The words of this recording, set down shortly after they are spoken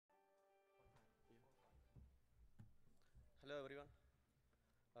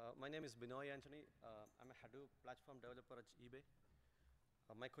My name is Binoy Anthony. I'm a Hadoop platform developer at eBay.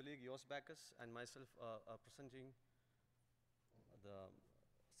 My colleague Jos Backus and myself are presenting the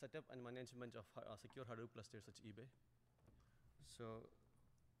setup and management of secure Hadoop clusters at eBay. So,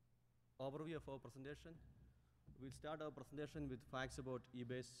 overview of our presentation. We'll start our presentation with facts about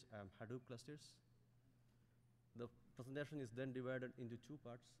eBay's Hadoop clusters. The presentation is then divided into two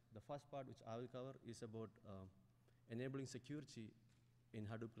parts. The first part, which I will cover, is about enabling security in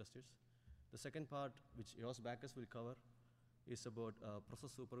Hadoop clusters. The second part, which Jos Backus will cover, is about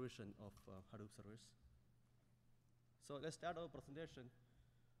process supervision of Hadoop servers. So let's start our presentation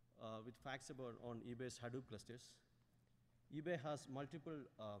with facts about on eBay's Hadoop clusters. eBay has multiple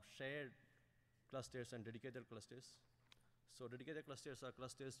shared clusters and dedicated clusters. So dedicated clusters are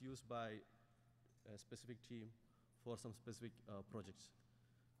clusters used by a specific team for some specific projects.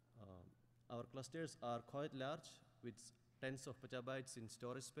 Our clusters are quite large, with tens of petabytes in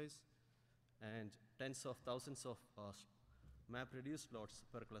storage space and tens of thousands of MapReduce slots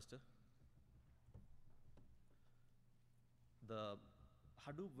per cluster. The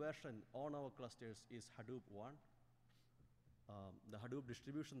Hadoop version on our clusters is Hadoop 1. The Hadoop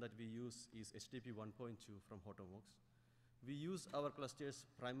distribution that we use is HTTP 1.2 from Hortonworks. We use our clusters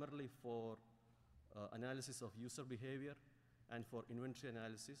primarily for analysis of user behavior and for inventory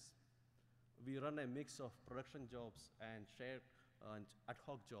analysis. We run a mix of production jobs and shared and ad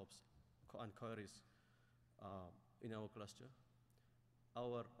hoc jobs and queries in our cluster.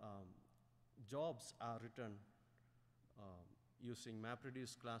 Our jobs are written using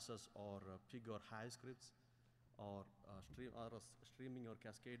MapReduce classes or pig or hive scripts or streaming or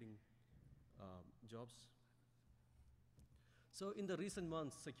cascading jobs. So in the recent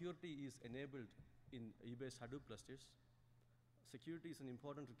months, security is enabled in eBay's Hadoop clusters. Security is an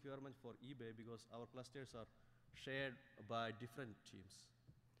important requirement for eBay because our clusters are shared by different teams.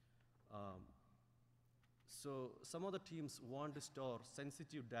 So some of the teams want to store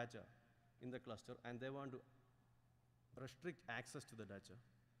sensitive data in the cluster, and they want to restrict access to the data.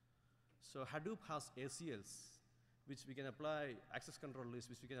 So Hadoop has ACLs, which we can apply, access control lists,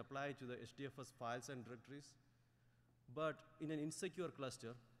 which we can apply to the HDFS files and directories. But in an insecure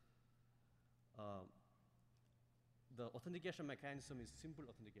cluster, the authentication mechanism is simple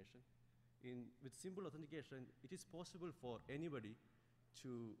authentication. With simple authentication, it is possible for anybody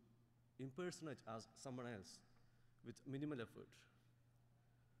to impersonate as someone else with minimal effort.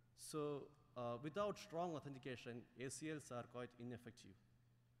 So without strong authentication, ACLs are quite ineffective.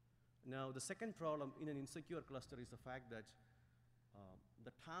 Now, the second problem in an insecure cluster is the fact that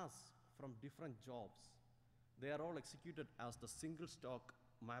the tasks from different jobs, they are all executed as the single stock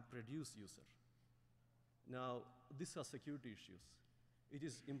MapReduce user. Now, these are security issues. It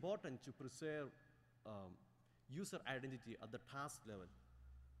is important to preserve user identity at the task level.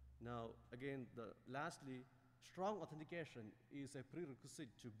 Now, again, lastly, strong authentication is a prerequisite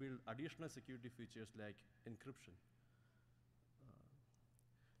to build additional security features like encryption.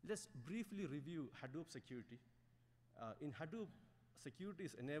 Let's briefly review Hadoop security. In Hadoop, security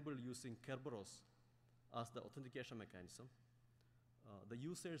is enabled using Kerberos as the authentication mechanism. The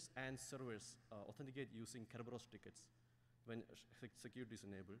users and servers authenticate using Kerberos tickets when security is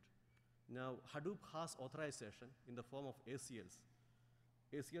enabled. Now, Hadoop has authorization in the form of ACLs.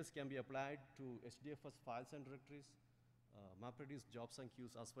 ACLs can be applied to HDFS files and directories, MapReduce jobs and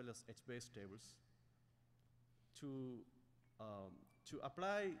queues, as well as HBase tables. To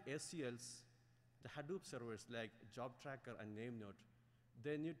apply ACLs, the Hadoop servers like job tracker and name node,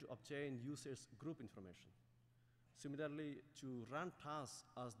 they need to obtain users' group information. Similarly, to run tasks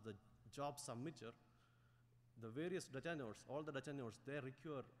as the job submitter, the various data nodes, all the data nodes, they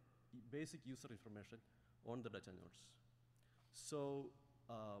require basic user information on the data nodes. So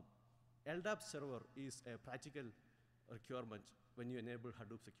LDAP server is a practical requirement when you enable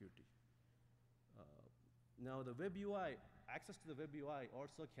Hadoop security. Now, the web UI, access to the web UI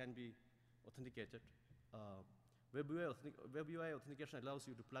also can be authenticated. Web UI authentication allows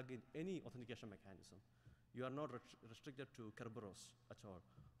you to plug in any authentication mechanism. You are not restricted to Kerberos at all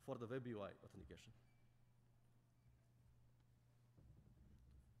for the web UI authentication.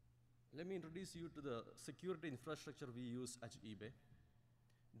 Let me introduce you to the security infrastructure we use at eBay.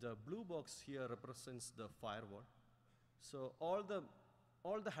 The blue box here represents the firewall. So all the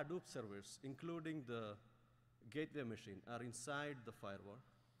Hadoop servers, including the gateway machine, are inside the firewall.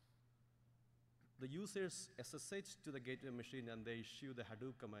 The users SSH to the gateway machine, and they issue the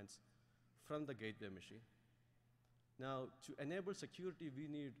Hadoop commands from the gateway machine. Now, to enable security, we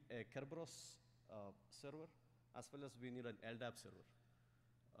need a Kerberos server, as well as we need an LDAP server.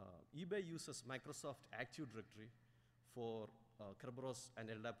 eBay uses Microsoft Active Directory for Kerberos and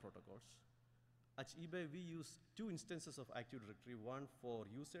LDAP protocols. At eBay, we use two instances of Active Directory, one for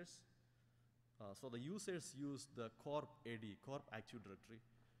users. So the users use the corp AD, corp Active Directory,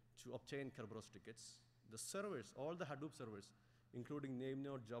 to obtain Kerberos tickets. The servers, all the Hadoop servers, including name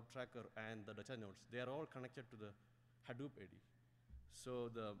node, job tracker, and the data nodes, they are all connected to the Hadoop AD. So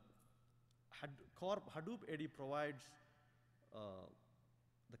the corp Hadoop AD provides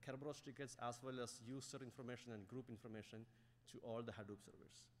the Kerberos tickets as well as user information and group information to all the Hadoop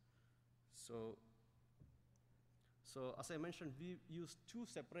servers. So as I mentioned, we use two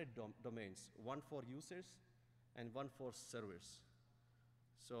separate domains, one for users and one for servers.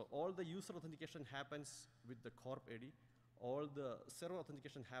 So all the user authentication happens with the corp AD. All the server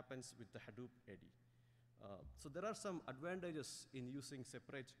authentication happens with the Hadoop AD. So there are some advantages in using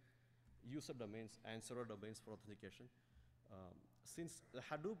separate user domains and server domains for authentication. Since the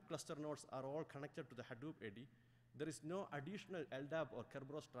Hadoop cluster nodes are all connected to the Hadoop AD, there is no additional LDAP or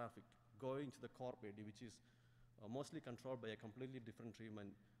Kerberos traffic going to the corp AD, which is mostly controlled by a completely different team, and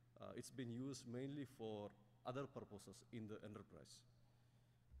it's been used mainly for other purposes in the enterprise.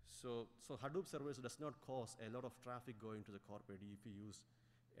 So Hadoop service does not cause a lot of traffic going to the corp AD if you use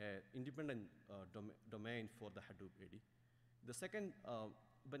an independent domain for the Hadoop AD. The second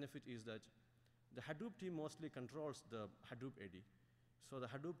benefit is that the Hadoop team mostly controls the Hadoop AD. So the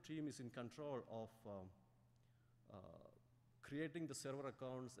Hadoop team is in control of creating the server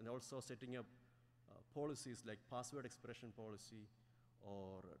accounts and also setting up policies like password expression policy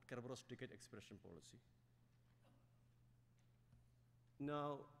or Kerberos ticket expression policy.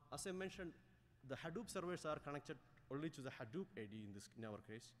 Now, as I mentioned, the Hadoop servers are connected only to the Hadoop AD in our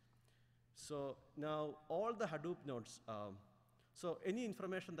case. So now all the Hadoop nodes, so any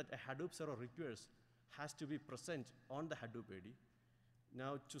information that a Hadoop server requires has to be present on the Hadoop AD.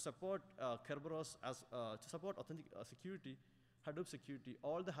 Now to support Kerberos, to support authentic security, Hadoop security,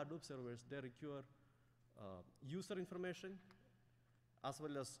 all the Hadoop servers, they require user information as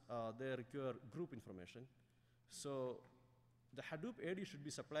well as they require group information. So the Hadoop AD should be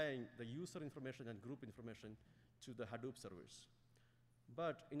supplying the user information and group information to the Hadoop servers.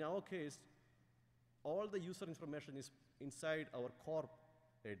 But in our case, all the user information is inside our corp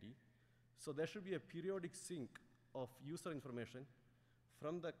AD. So there should be a periodic sync of user information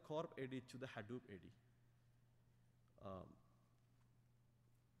from the corp AD to the Hadoop AD.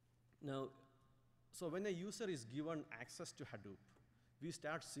 Now, so when a user is given access to Hadoop, we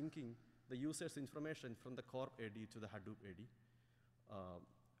start syncing the user's information from the corp AD to the Hadoop AD.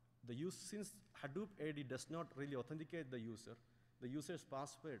 Since Hadoop AD does not really authenticate the user's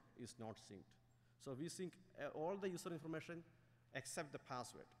password is not synced. So we sync all the user information except the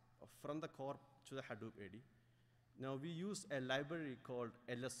password from the corp to the Hadoop AD. Now we use a library called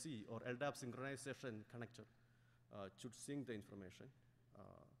LSC or LDAP synchronization connector to sync the information.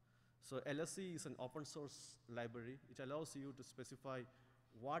 So LSC is an open source library. It allows you to specify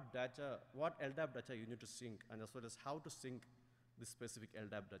what LDAP data you need to sync, and as well as how to sync this specific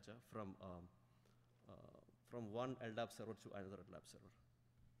LDAP data from one LDAP server to another LDAP server.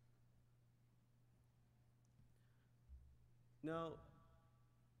 Now,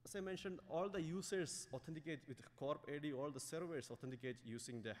 as I mentioned, all the users authenticate with corp AD, all the servers authenticate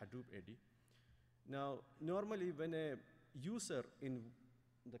using the Hadoop AD. Now, normally when a user in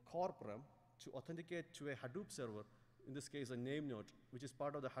the corp realm to authenticate to a Hadoop server, in this case a name node, which is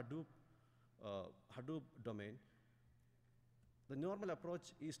part of the Hadoop domain, the normal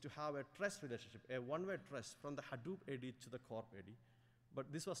approach is to have a trust relationship, a one-way trust from the Hadoop AD to the corp AD.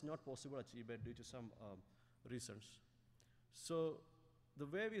 But this was not possible at eBay due to some reasons. So the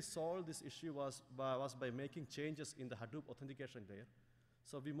way we solved this issue was by making changes in the Hadoop authentication layer.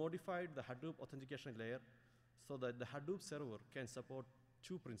 So we modified the Hadoop authentication layer so that the Hadoop server can support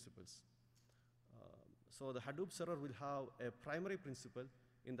two principles. So the Hadoop server will have a primary principal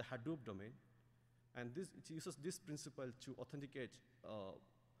in the Hadoop domain, and it uses this principle to authenticate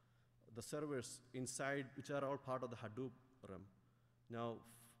the servers inside, which are all part of the Hadoop realm. Now,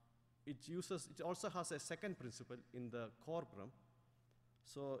 it also has a second principle in the corp realm.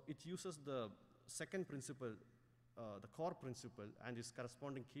 So it uses the second principle, the core principle, and its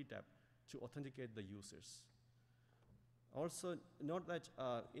corresponding key tab to authenticate the users. Also, note that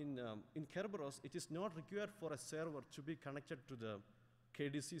in Kerberos, it is not required for a server to be connected to the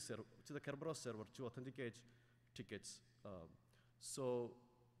KDC server, to the Kerberos server to authenticate tickets. So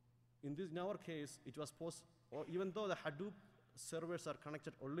in our case, it was even though the Hadoop servers are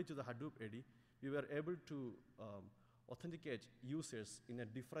connected only to the Hadoop AD, we were able to authenticate users in a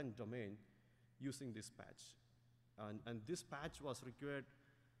different domain using this patch. And this patch was required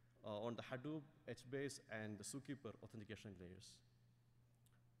on the Hadoop, HBase, and the Zookeeper authentication layers.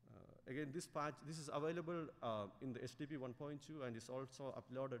 Again, this patch, this is available in the HTTP 1.2 and is also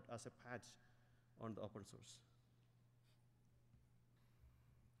uploaded as a patch on the open source.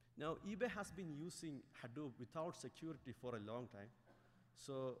 Now, eBay has been using Hadoop without security for a long time.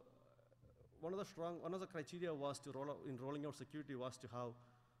 So one of the criteria was to rolling out security was to have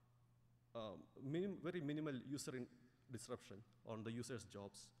very minimal user disruption on the user's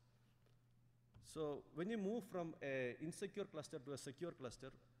jobs. So when you move from an insecure cluster to a secure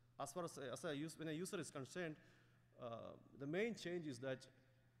cluster, as far as when a user is concerned, the main change is that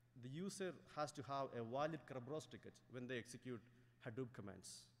the user has to have a valid Kerberos ticket when they execute Hadoop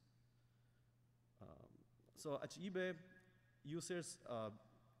commands. So at eBay, users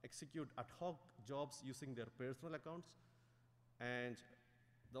execute ad hoc jobs using their personal accounts, and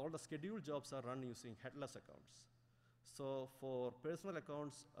all the scheduled jobs are run using headless accounts. So for personal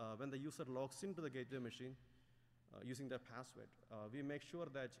accounts, when the user logs into the gateway machine using their password, we make sure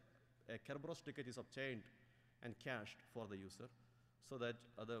that a Kerberos ticket is obtained and cached for the user so that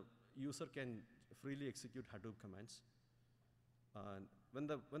the user can freely execute Hadoop commands. And when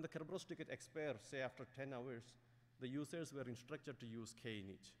the Kerberos ticket expires, say after 10 hours, the users were instructed to use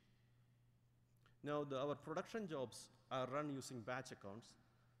kinit. Now, our production jobs are run using batch accounts,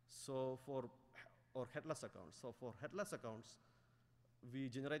 or headless accounts. So for headless accounts, we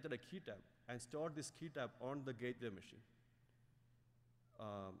generated a key tab and stored this key tab on the gateway machine.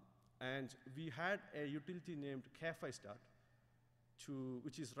 And we had a utility named kfistart,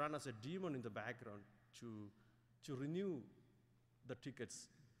 which is run as a daemon in the background to renew the tickets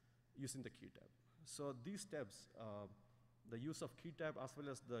using the key tab. So these tabs, the use of key tab as well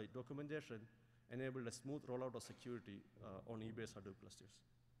as the documentation enabled a smooth rollout of security on eBay's Hadoop clusters.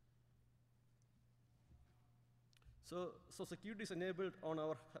 So security is enabled on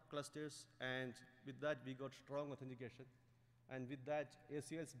our clusters, and with that we got strong authentication, and with that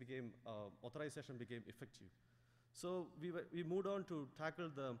ACLs became, authorization became effective. So we moved on to tackle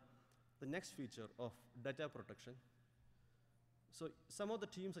the next feature of data protection. So some of the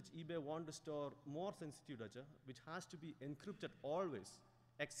teams at eBay want to store more sensitive data, which has to be encrypted always,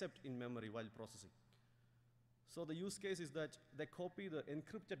 except in memory while processing. So the use case is that they copy the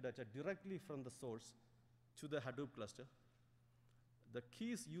encrypted data directly from the source to the Hadoop cluster. The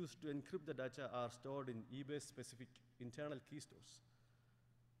keys used to encrypt the data are stored in eBay's specific internal key stores.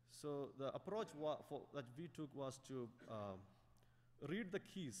 So the approach that we took was to read the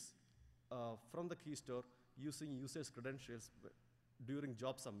keys from the key store using users' credentials during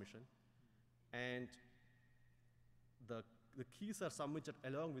job submission, and the keys are submitted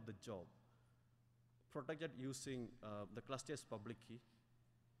along with the job, protected using the cluster's public key.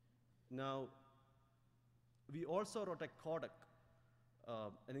 Now, we also wrote a codec,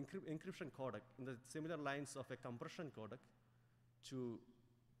 an encryption codec in the similar lines of a compression codec to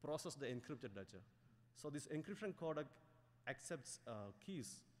process the encrypted data. So this encryption codec accepts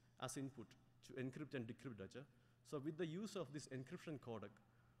keys as input to encrypt and decrypt data. So with the use of this encryption codec,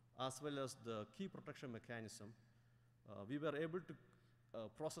 as well as the key protection mechanism, we were able to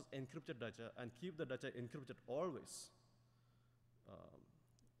process encrypted data and keep the data encrypted always.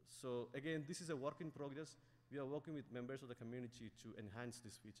 So again, this is a work in progress. We are working with members of the community to enhance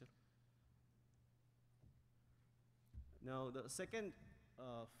this feature. Now, the second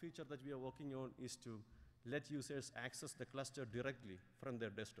feature that we are working on is to let users access the cluster directly from their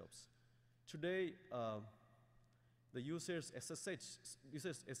desktops. Today, the users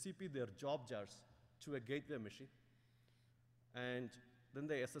SCP their job jars to a gateway machine, and then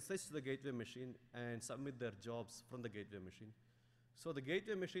they SSH to the gateway machine and submit their jobs from the gateway machine. So the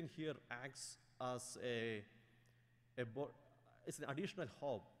gateway machine here acts as it's an additional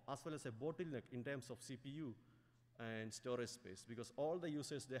hub as well as a bottleneck in terms of CPU and storage space, because all the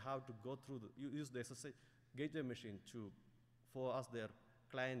users, they have to go through use the SSH gateway machine for us their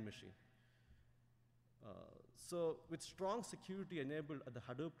client machine. So with strong security enabled at the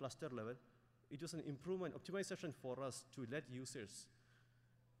Hadoop cluster level, it was an improvement, optimization for us to let users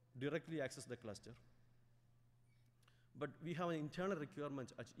directly access the cluster. But we have an internal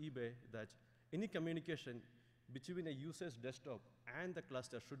requirement at eBay that any communication between a user's desktop and the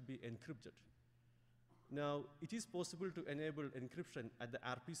cluster should be encrypted. Now, it is possible to enable encryption at the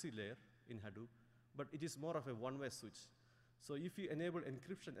RPC layer in Hadoop, but it is more of a one-way switch. So if you enable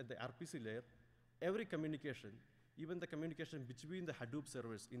encryption at the RPC layer, every communication, even the communication between the Hadoop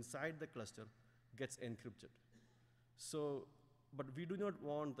servers inside the cluster, gets encrypted. So, but we do not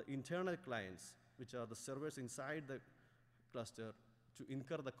want the internal clients, which are the servers inside the cluster, to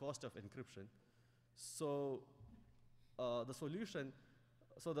incur the cost of encryption. So the solution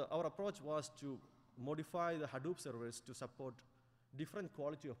So our approach was to modify the Hadoop servers to support different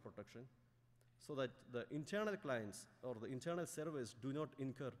quality of protection so that the internal clients or the internal servers do not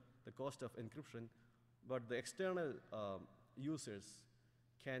incur the cost of encryption, but the external users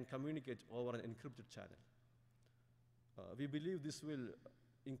can communicate over an encrypted channel. We believe this will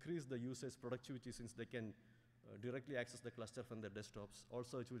increase the users' productivity since they can directly access the cluster from their desktops.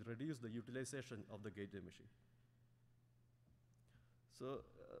 Also, it will reduce the utilization of the gateway machine. So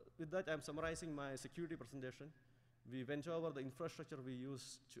with that, I'm summarizing my security presentation. We went over the infrastructure we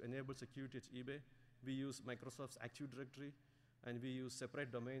use to enable security at eBay. We use Microsoft's Active Directory, and we use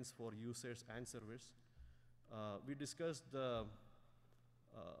separate domains for users and servers. We discussed the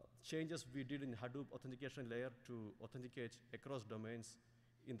changes we did in Hadoop authentication layer to authenticate across domains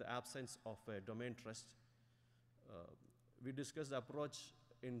in the absence of a domain trust. We discussed the approach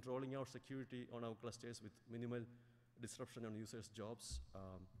in rolling out security on our clusters with minimal disruption on users' jobs.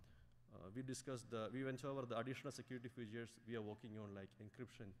 We went over the additional security features we are working on, like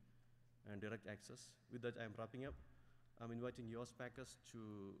encryption and direct access. With that, I'm wrapping up. I'm inviting Jos Backus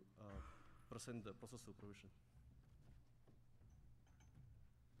to present the process supervision.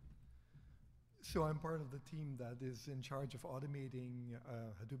 So I'm part of the team that is in charge of automating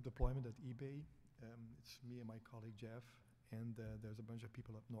Hadoop deployment at eBay. It's me and my colleague Jeff, and there's a bunch of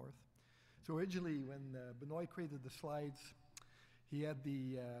people up north. So originally, when Benoit created the slides, he had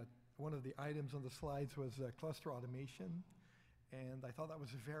one of the items on the slides was cluster automation, and I thought that was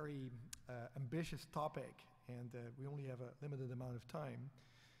a very ambitious topic, and we only have a limited amount of time.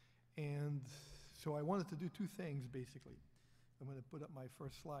 And so I wanted to do two things, basically. I'm going to put up my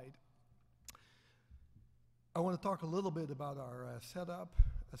first slide. I want to talk a little bit about our setup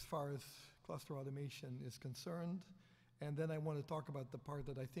as far as cluster automation is concerned, and then I want to talk about the part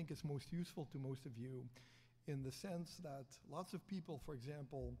that I think is most useful to most of you, in the sense that lots of people, for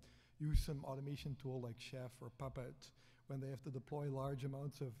example, use some automation tool like Chef or Puppet when they have to deploy large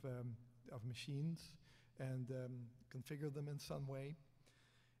amounts of machines and configure them in some way.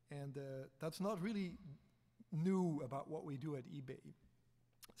 And that's not really new about what we do at eBay.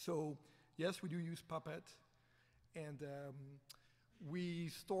 So yes, we do use Puppet, and we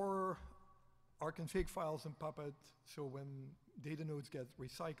store our config files in Puppet, so when data nodes get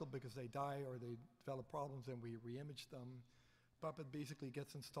recycled because they die or they develop problems, then we re-image them. Puppet basically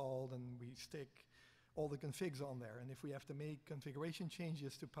gets installed and we stick all the configs on there. And if we have to make configuration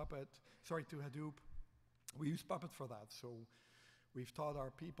changes to to Hadoop, we use Puppet for that. So we've taught our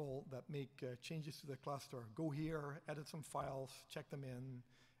people that make changes to the cluster, go here, edit some files, check them in,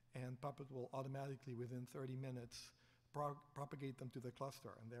 and Puppet will automatically, within 30 minutes, propagate them to the cluster.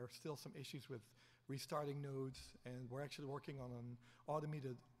 And there are still some issues with restarting nodes, and we're actually working on an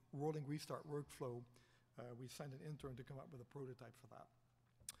automated rolling restart workflow. We signed an intern to come up with a prototype for that.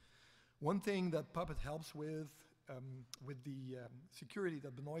 One thing that Puppet helps with the security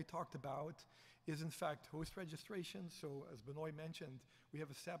that Benoit talked about is, in fact, host registration. So as Benoit mentioned, we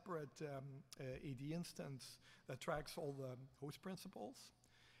have a separate AD instance that tracks all the host principals.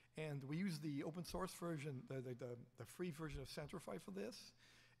 And we use the open source version, the free version of Centrify for this.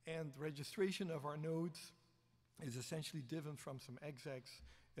 And registration of our nodes is essentially driven from some execs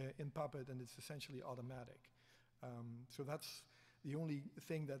in Puppet, and it's essentially automatic. So that's the only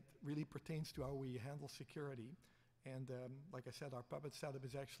thing that really pertains to how we handle security. And like I said, our Puppet setup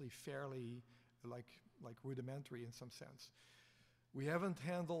is actually fairly like rudimentary in some sense. We haven't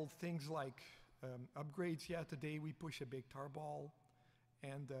handled things like upgrades yet. Today we push a big tarball,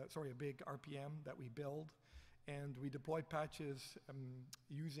 and a big RPM that we build, and we deploy patches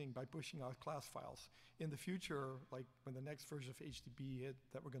by pushing out class files. In the future, like when the next version of HTTP hit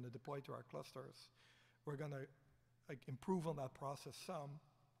that we're going to deploy to our clusters, we're going to improve on that process some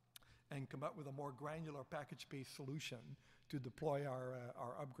and come up with a more granular package-based solution to deploy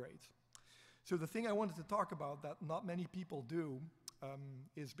our upgrades. So the thing I wanted to talk about that not many people do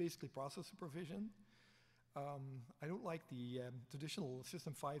is basically process supervision. I don't like the traditional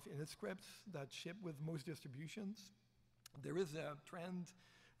System 5 init scripts that ship with most distributions. There is a trend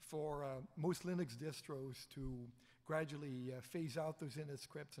for most Linux distros to gradually phase out those init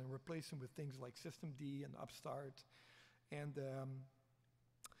scripts and replace them with things like systemd and upstart. And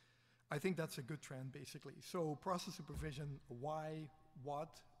I think that's a good trend, basically. So process supervision, why,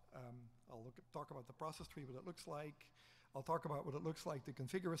 what? I'll talk about the process tree, what it looks like. I'll talk about what it looks like to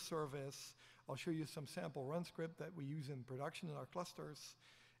configure a service. I'll show you some sample run script that we use in production in our clusters,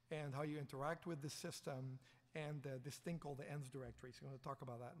 and how you interact with the system, and this thing called the ends directory. So I'm going to talk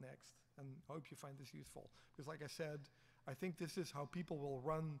about that next, and I hope you find this useful. Because like I said, I think this is how people will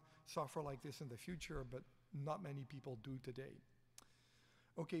run software like this in the future, but not many people do today.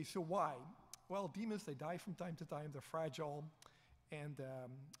 Okay, so why? Well, daemons, they die from time to time. They're fragile, and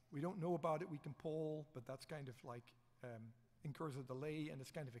we don't know about it. We can poll, but that's kind of like incurs a delay, and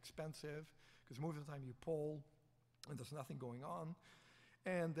it's kind of expensive because most of the time you poll and there's nothing going on.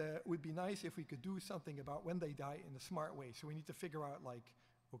 And it would be nice if we could do something about when they die in a smart way. So we need to figure out, like,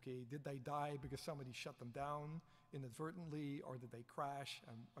 okay, did they die because somebody shut them down inadvertently, or did they crash,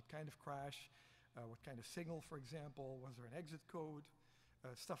 and what kind of crash, what kind of signal, for example, was there an exit code,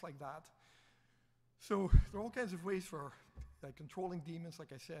 stuff like that. So there are all kinds of ways for controlling daemons.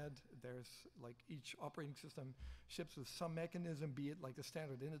 Like I said, there's like each operating system ships with some mechanism, be it like the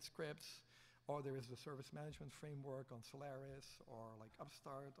standard init scripts, or there is the service management framework on Solaris, or like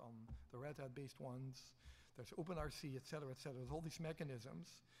Upstart on the Red Hat-based ones. There's OpenRC, et cetera, et cetera. There's all these mechanisms.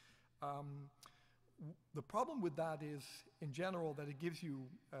 The problem with that is, in general, that it gives you,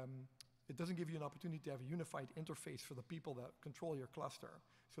 it doesn't give you an opportunity to have a unified interface for the people that control your cluster.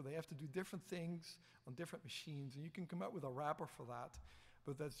 So they have to do different things on different machines, and you can come up with a wrapper for that,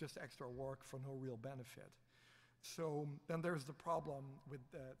 but that's just extra work for no real benefit. So then there's the problem with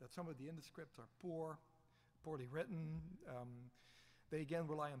that some of the init scripts are poorly written. They again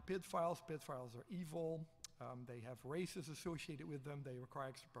rely on PID files. PID files are evil. They have races associated with them. They require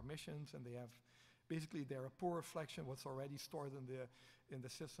extra permissions, and they have basically they're a poor reflection of what's already stored in the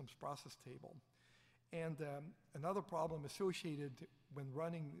system's process table. And another problem associated when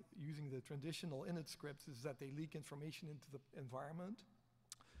running using the traditional init scripts is that they leak information into the environment.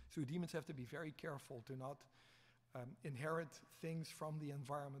 So daemons have to be very careful to not inherit things from the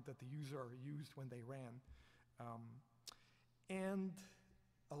environment that the user used when they ran. And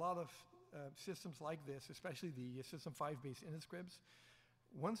a lot of systems like this, especially the System 5-based init scripts,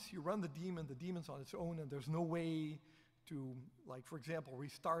 once you run the daemon's on its own, and there's no way to, like, for example,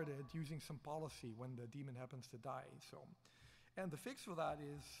 restart it using some policy when the daemon happens to die. So, and the fix for that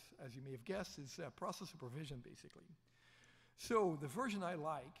is, as you may have guessed, is process supervision, basically. So the version I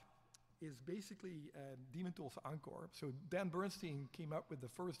like is basically Daemon Tools Encore. So Dan Bernstein came up with the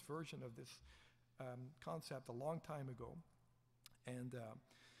first version of this concept a long time ago. And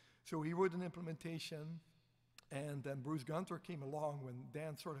so he wrote an implementation, and then Bruce Gunter came along when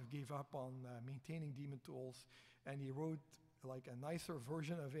Dan sort of gave up on maintaining Daemon Tools, and he wrote like a nicer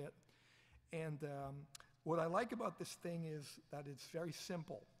version of it. And what I like about this thing is that it's very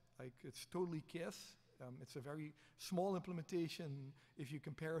simple. Like, it's totally KISS. It's a very small implementation if you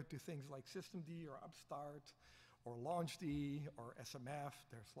compare it to things like systemd or Upstart or launchd or SMF.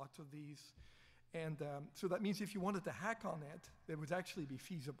 There's lots of these. And so that means if you wanted to hack on it, it would actually be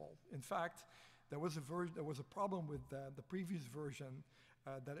feasible. In fact, there was a problem with the previous version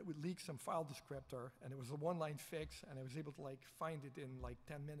that it would leak some file descriptor, and it was a one-line fix, and I was able to like find it in like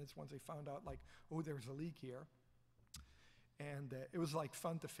 10 minutes once I found out like, oh, there's a leak here. And it was like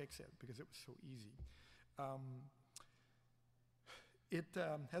fun to fix it because it was so easy. It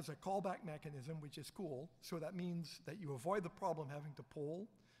has a callback mechanism, which is cool. So that means that you avoid the problem having to poll.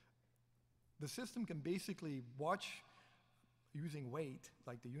 The system can basically watch using wait,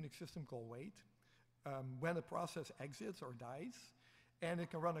 like the Unix system call wait, when a process exits or dies, and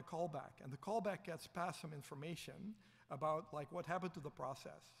it can run a callback. And the callback gets passed some information about like what happened to the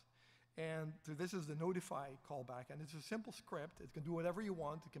process. And so this is the notify callback, and it's a simple script. It can do whatever you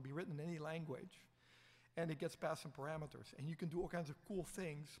want. It can be written in any language, and it gets passed some parameters. And you can do all kinds of cool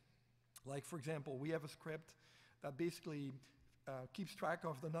things. Like, for example, we have a script that basically keeps track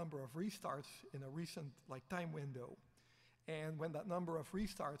of the number of restarts in a recent like time window. And when that number of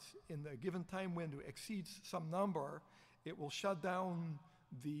restarts in the given time window exceeds some number, it will shut down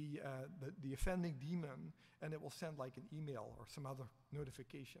the offending daemon, and it will send like an email or some other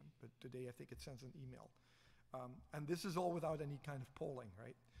notification. But today I think it sends an email. And this is all without any kind of polling,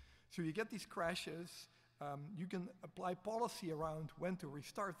 right? So you get these crashes. You can apply policy around when to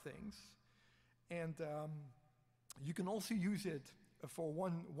restart things. And you can also use it for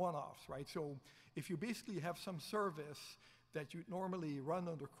one-offs, right? So if you basically have some service that you normally run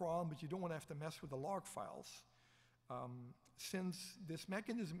under cron, but you don't want to have to mess with the log files, since this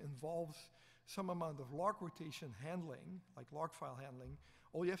mechanism involves some amount of log rotation handling, like log file handling,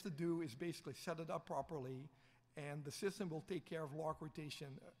 all you have to do is basically set it up properly, and the system will take care of log rotation,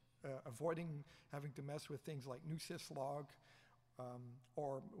 avoiding having to mess with things like new syslog,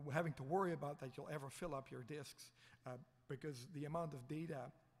 or having to worry about that you'll ever fill up your disks, because the amount of data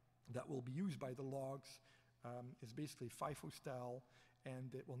that will be used by the logs is basically FIFO style,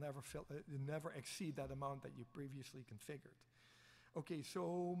 and it will never exceed that amount that you previously configured. Okay,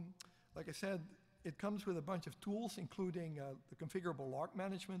 so like I said, it comes with a bunch of tools, including the configurable log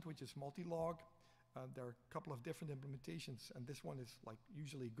management, which is multi-log. There are a couple of different implementations, and this one is like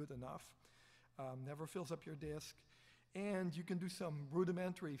usually good enough. Never fills up your disk. And you can do some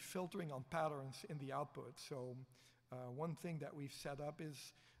rudimentary filtering on patterns in the output. So one thing that we've set up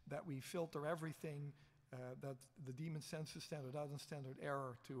is that we filter everything that the daemon sends to standard out and standard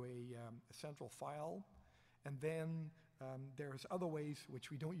error to a central file. And then there's other ways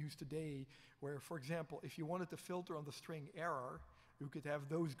which we don't use today, where, for example, if you wanted to filter on the string error, you could have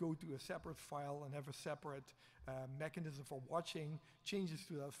those go to a separate file and have a separate mechanism for watching changes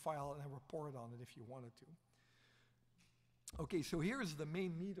to that file and then report on it if you wanted to. Okay, so here's the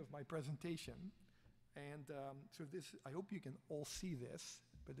main meat of my presentation. And so this, I hope you can all see this,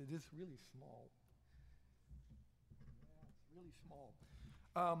 but it is really small. Yeah, it's really small.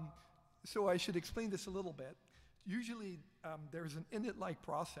 So I should explain this a little bit. Usually there's an init-like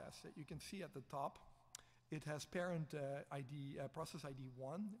process that you can see at the top. It has parent ID, process ID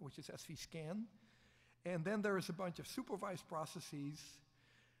 1, which is svscan. And then there is a bunch of supervised processes.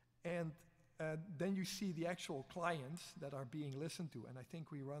 And then you see the actual clients that are being listened to. And I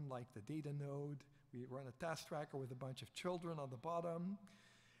think we run like the data node. We run a task tracker with a bunch of children on the bottom.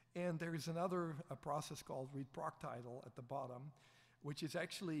 And there is another process called read_proc_title at the bottom, which is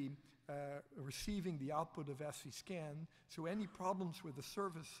actually receiving the output of svscan. So any problems with the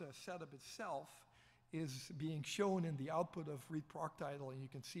service setup itself is being shown in the output of read_proc_title, and you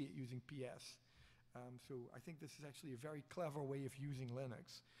can see it using PS. So I think this is actually a very clever way of using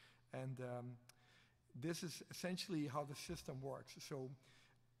Linux. And this is essentially how the system works. So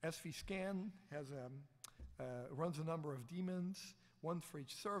svscan has runs a number of daemons, one for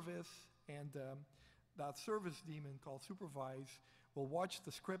each service, and that service daemon called supervise will watch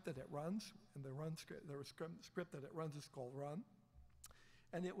the script that it runs, and the script that it runs is called run.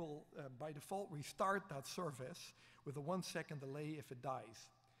 And it will, by default, restart that service with a 1 second delay if it dies.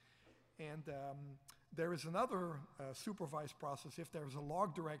 And there is another supervised process. If there is a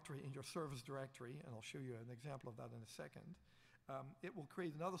log directory in your service directory, and I'll show you an example of that in a second, it will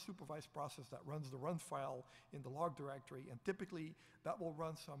create another supervised process that runs the run file in the log directory, and typically that will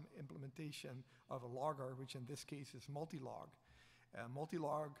run some implementation of a logger, which in this case is multilog.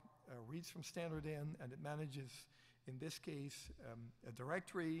 Multilog reads from standard in, and it manages, in this case, a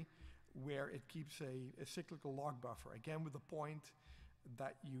directory where it keeps a cyclical log buffer, again with the point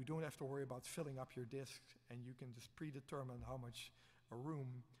that you don't have to worry about filling up your disk, and you can just predetermine how much room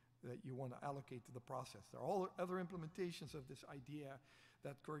that you want to allocate to the process. There are all other implementations of this idea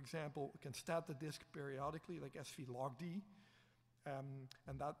that, for example, can stat the disk periodically, like svlogd,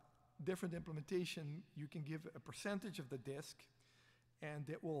 and that different implementation, you can give a percentage of the disk, and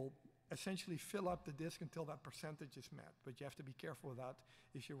it will essentially fill up the disk until that percentage is met. But you have to be careful with that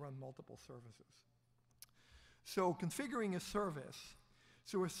if you run multiple services. So configuring a service.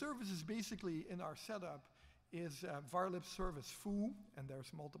 So a service is basically, in our setup, is varlib service foo, and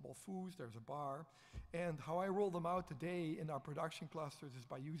there's multiple foos, there's a bar. And how I roll them out today in our production clusters is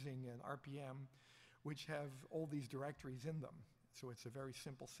by using an RPM, which have all these directories in them. So it's a very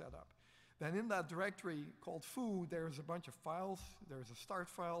simple setup. Then in that directory called foo, there's a bunch of files. There's a start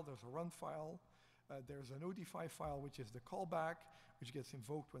file, there's a run file, there's a notify file, which is the callback, which gets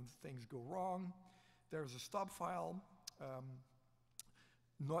invoked when things go wrong. There's a stop file,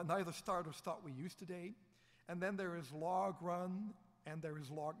 neither start or stop we use today. And then there is log run, and there is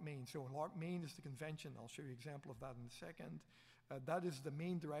log main. So log main is the convention. I'll show you an example of that in a second. That is the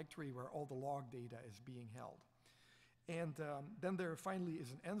main directory where all the log data is being held. And then there finally is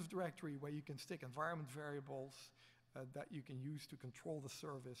an env directory where you can stick environment variables that you can use to control the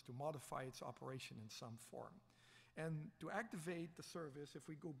service, to modify its operation in some form. And to activate the service, if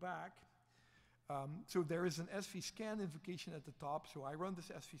we go back, so there is an svscan invocation at the top. So I run this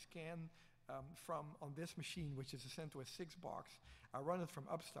svscan from on this machine, which is a CentOS 6 box. I run it from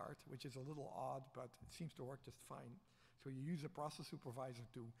Upstart, which is a little odd, but it seems to work just fine. So you use a process supervisor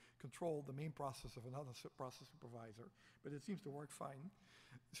to control the main process of another process supervisor, but it seems to work fine.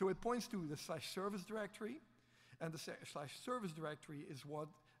 So it points to the /service directory, and the /service directory is what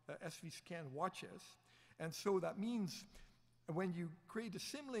svscan watches. And so that means when you create a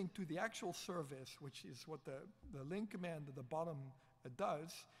symlink to the actual service, which is what the link command at the bottom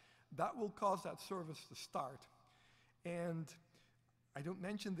does, that will cause that service to start. And I don't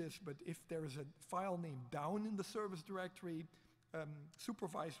mention this, but if there is a file named down in the service directory,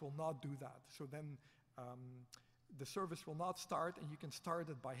 supervise will not do that. So then the service will not start, and you can start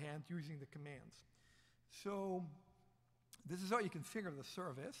it by hand using the commands. So this is how you configure the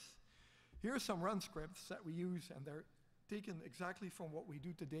service. Here are some run scripts that we use, and they're taken exactly from what we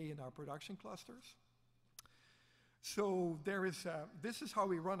do today in our production clusters. So there is, this is how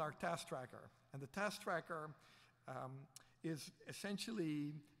we run our task tracker. And the task tracker is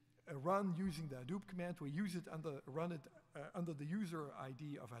essentially run using the Hadoop command. We use it run it under the user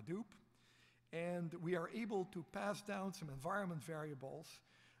ID of Hadoop. And we are able to pass down some environment variables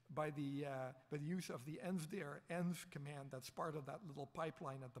by the use of the env command that's part of that little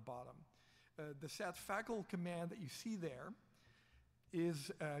pipeline at the bottom. The set facal command that you see there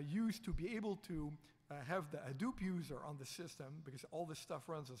is used to be able to have the Hadoop user on the system, because all this stuff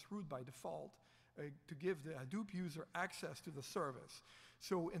runs as root by default, to give the Hadoop user access to the service.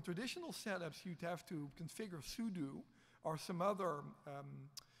 So in traditional setups, you'd have to configure sudo or some other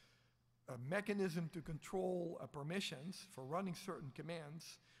mechanism to control permissions for running certain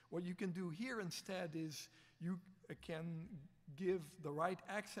commands. What you can do here instead is you can give the right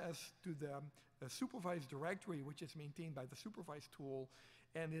access to the supervised directory, which is maintained by the supervised tool,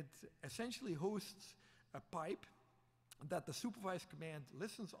 and it essentially hosts a pipe that the supervised command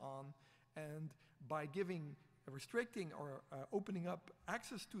listens on, and by restricting or opening up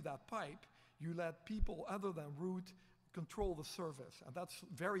access to that pipe, you let people other than root control the service. And that's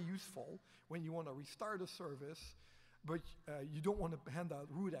very useful when you want to restart a service, but you don't want to hand out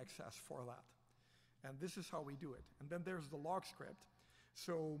root access for that. And this is how we do it. And then there's the log script.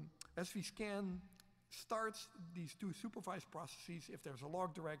 So svscan starts these two supervised processes. If there's a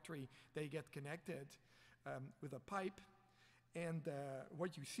log directory, they get connected with a pipe. And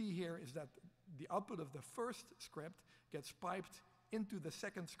what you see here is that the output of the first script gets piped into the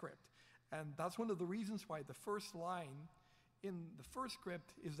second script. And that's one of the reasons why the first line in the first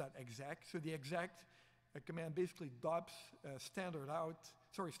script is that exec. So the exec command basically dubs standard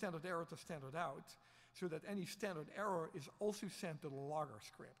error to standard out, so that any standard error is also sent to the logger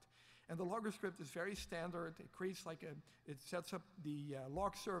script. And the logger script is very standard. It creates it sets up the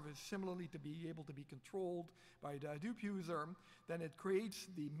log service similarly to be able to be controlled by the Hadoop user. Then it creates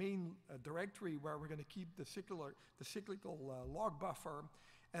the main directory where we're going to keep the cyclical log buffer.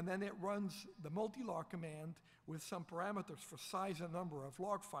 And then it runs the multi-log command with some parameters for size and number of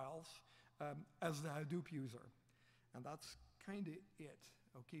log files as the Hadoop user. And that's kind of it,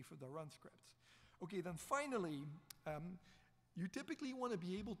 okay, for the run scripts. Okay, then finally, you typically want to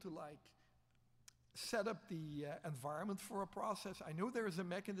be able to set up the environment for a process. I know there is a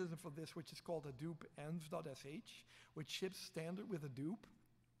mechanism for this, which is called Hadoop env.sh, which ships standard with Hadoop.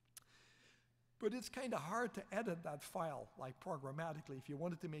 But it's kind of hard to edit that file, programmatically, if you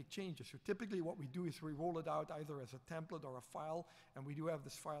wanted to make changes. So typically what we do is we roll it out either as a template or a file, and we do have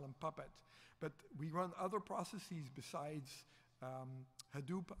this file in Puppet. But we run other processes besides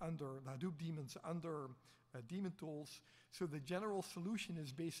Hadoop daemons under daemon tools. So the general solution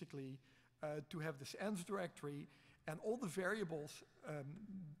is basically to have this env directory, and all the variables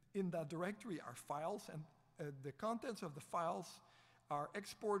in that directory are files, and the contents of the files are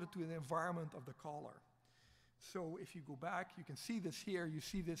exported to the environment of the caller. So if you go back, you can see this here. You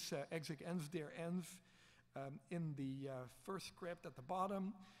see this exec env in the first script at the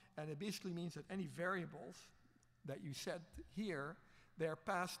bottom, and it basically means that any variables that you set here, they're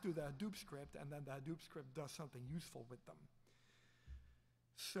passed to the Hadoop script, and then the Hadoop script does something useful with them.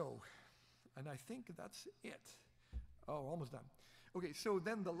 So, and I think that's it. Oh, almost done. Okay, so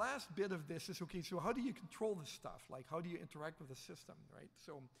then the last bit of this is, okay, so how do you control this stuff? How do you interact with the system, right?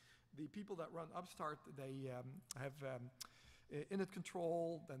 So the people that run Upstart, they have init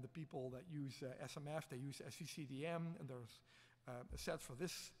control. Then the people that use SMF, they use svcdm, and there's a set for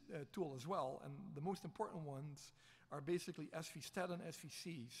this tool as well. And the most important ones are basically svstat and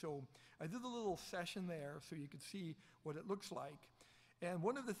svc. So I did a little session there so you could see what it looks like. And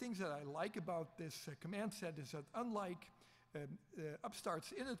one of the things that I like about this command set is that unlike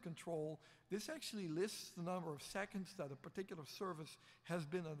Upstart's init control, this actually lists the number of seconds that a particular service has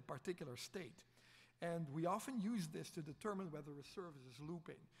been in a particular state. And we often use this to determine whether a service is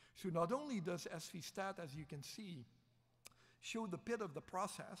looping. So not only does svstat, as you can see, show the PID of the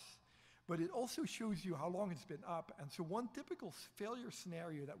process, but it also shows you how long it's been up. And so one typical failure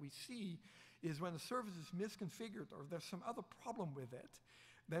scenario that we see is when a service is misconfigured or there's some other problem with it,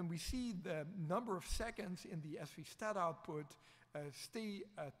 then we see the number of seconds in the svstat output stay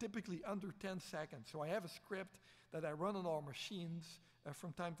typically under 10 seconds. So I have a script that I run on our machines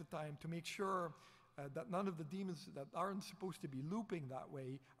from time to time to make sure that none of the daemons that aren't supposed to be looping that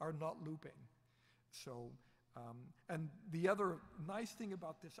way are not looping. So, and the other nice thing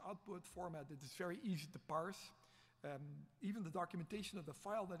about this output format is it's very easy to parse. Even the documentation of the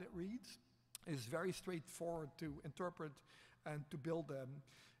file that it reads is very straightforward to interpret, and to build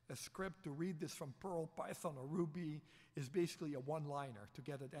a script to read this from Perl, Python, or Ruby is basically a one-liner to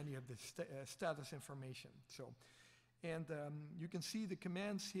get at any of the status information. So And you can see the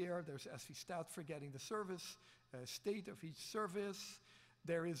commands here. There's svstat for getting the service, state of each service.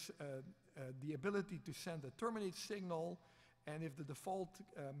 There is the ability to send a terminate signal, and if the default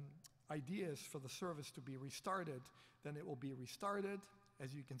idea is for the service to be restarted, then it will be restarted.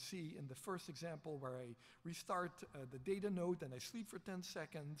 As you can see in the first example where I restart the data node and I sleep for 10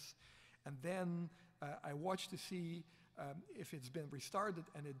 seconds, and then I watch to see if it's been restarted,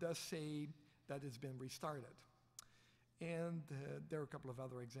 and it does say that it's been restarted. And there are a couple of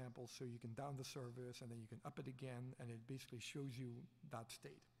other examples, so you can down the service and then you can up it again, and it basically shows you that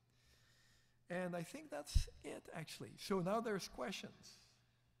state. And I think that's it, actually. So now there's questions.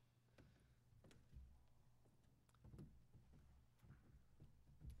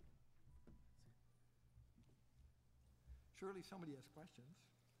 Surely somebody has questions.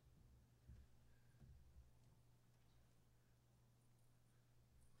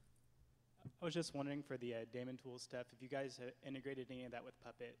 I was just wondering for the daemon tool stuff, if you guys integrated any of that with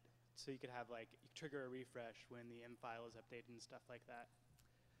Puppet, so you could have like trigger a refresh when the M file is updated and stuff like that.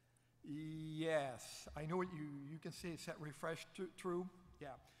 Yes, I know what you can say set refresh true.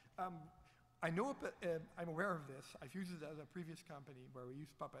 Yeah. I know, I'm aware of this. I've used it at a previous company where we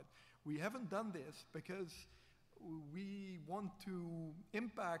used Puppet. We haven't done this because we want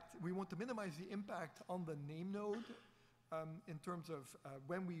to minimize the impact on the name node in terms of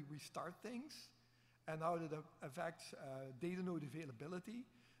when we restart things and how it affects data node availability.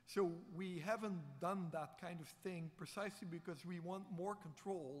 So we haven't done that kind of thing precisely because we want more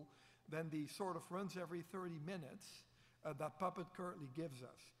control than the sort of runs every 30 minutes that Puppet currently gives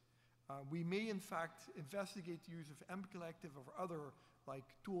us. We may, in fact, investigate the use of mcollective or other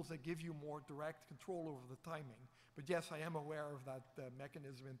tools that give you more direct control over the timing. But yes, I am aware of that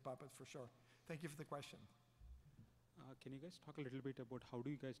mechanism in Puppet for sure. Thank you for the question. Can you guys talk a little bit about how do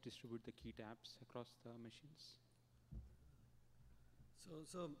you guys distribute the key tabs across the machines?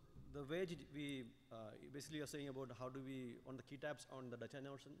 So the way we basically are saying about how do we on the key tabs on the data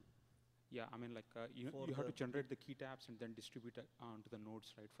nodes. Yeah, I mean you have to generate the key tabs and then distribute it onto the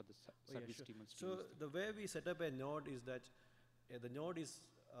nodes, right, for the service demons. So the way we set up a node is that the node is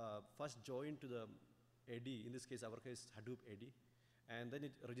first joined to the AD, in this case, our case, Hadoop AD, and then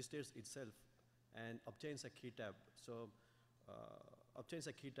it registers itself and obtains a key tab. So obtains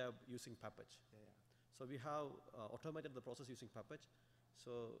a key tab using Puppet. Yeah, yeah. So we have automated the process using Puppet.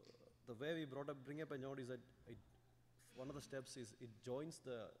 So the way we bring up a node is that one of the steps is it joins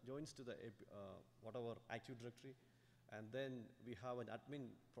to the whatever active directory, and then we have an admin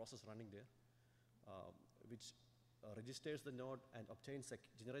process running there, which registers the node and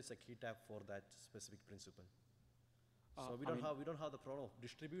generates a key tab for that specific principle. So we don't have the problem of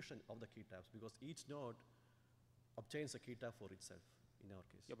distribution of the key tabs because each node obtains a key tab for itself in our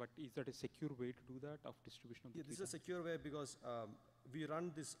case. Yeah, but is that a secure way to do that of distribution of the key This is a secure way because we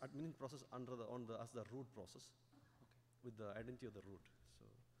run this admin process as the root process with the identity of the root. So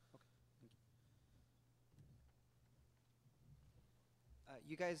okay, thank you.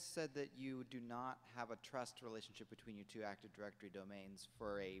 You guys said that you do not have a trust relationship between your two Active Directory domains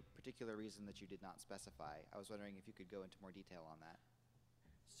for a particular reason that you did not specify. I was wondering if you could go into more detail on that.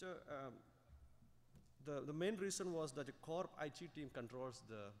 So the main reason was that the corp IT team controls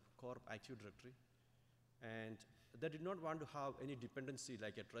the corp Active Directory, and they did not want to have any dependency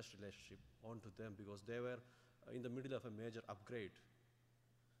like a trust relationship onto them because they were in the middle of a major upgrade.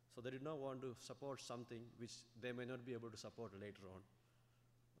 So they did not want to support something which they may not be able to support later on.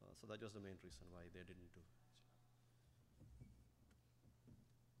 So that was the main reason why they didn't do.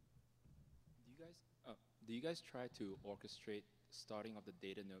 Do you guys try to orchestrate starting of the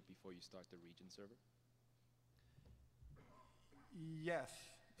data node before you start the region server? Yes.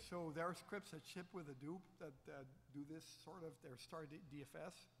 So there are scripts that ship with Hadoop that do this sort of, their start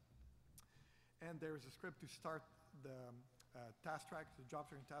DFS. And there's a script to start the task tracker, the job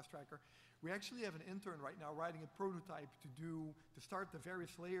tracking task tracker. We actually have an intern right now writing a prototype to start the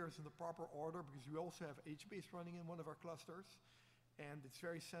various layers in the proper order because we also have HBase running in one of our clusters. And it's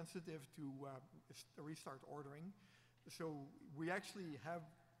very sensitive to restart ordering. So we actually have,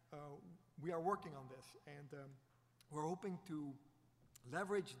 we are working on this. And we're hoping to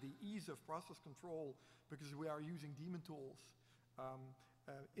leverage the ease of process control because we are using daemon tools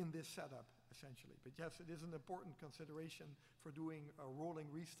in this setup, essentially. But yes, it is an important consideration for doing rolling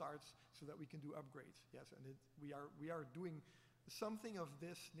restarts so that we can do upgrades. Yes, and we are doing something of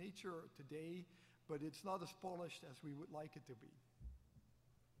this nature today, but it's not as polished as we would like it to be.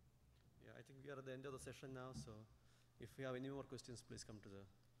 Yeah, I think we are at the end of the session now, so if you have any more questions, please come to the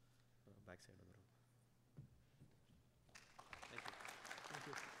back side of the room. Thank you. Thank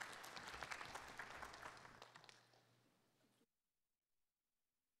you.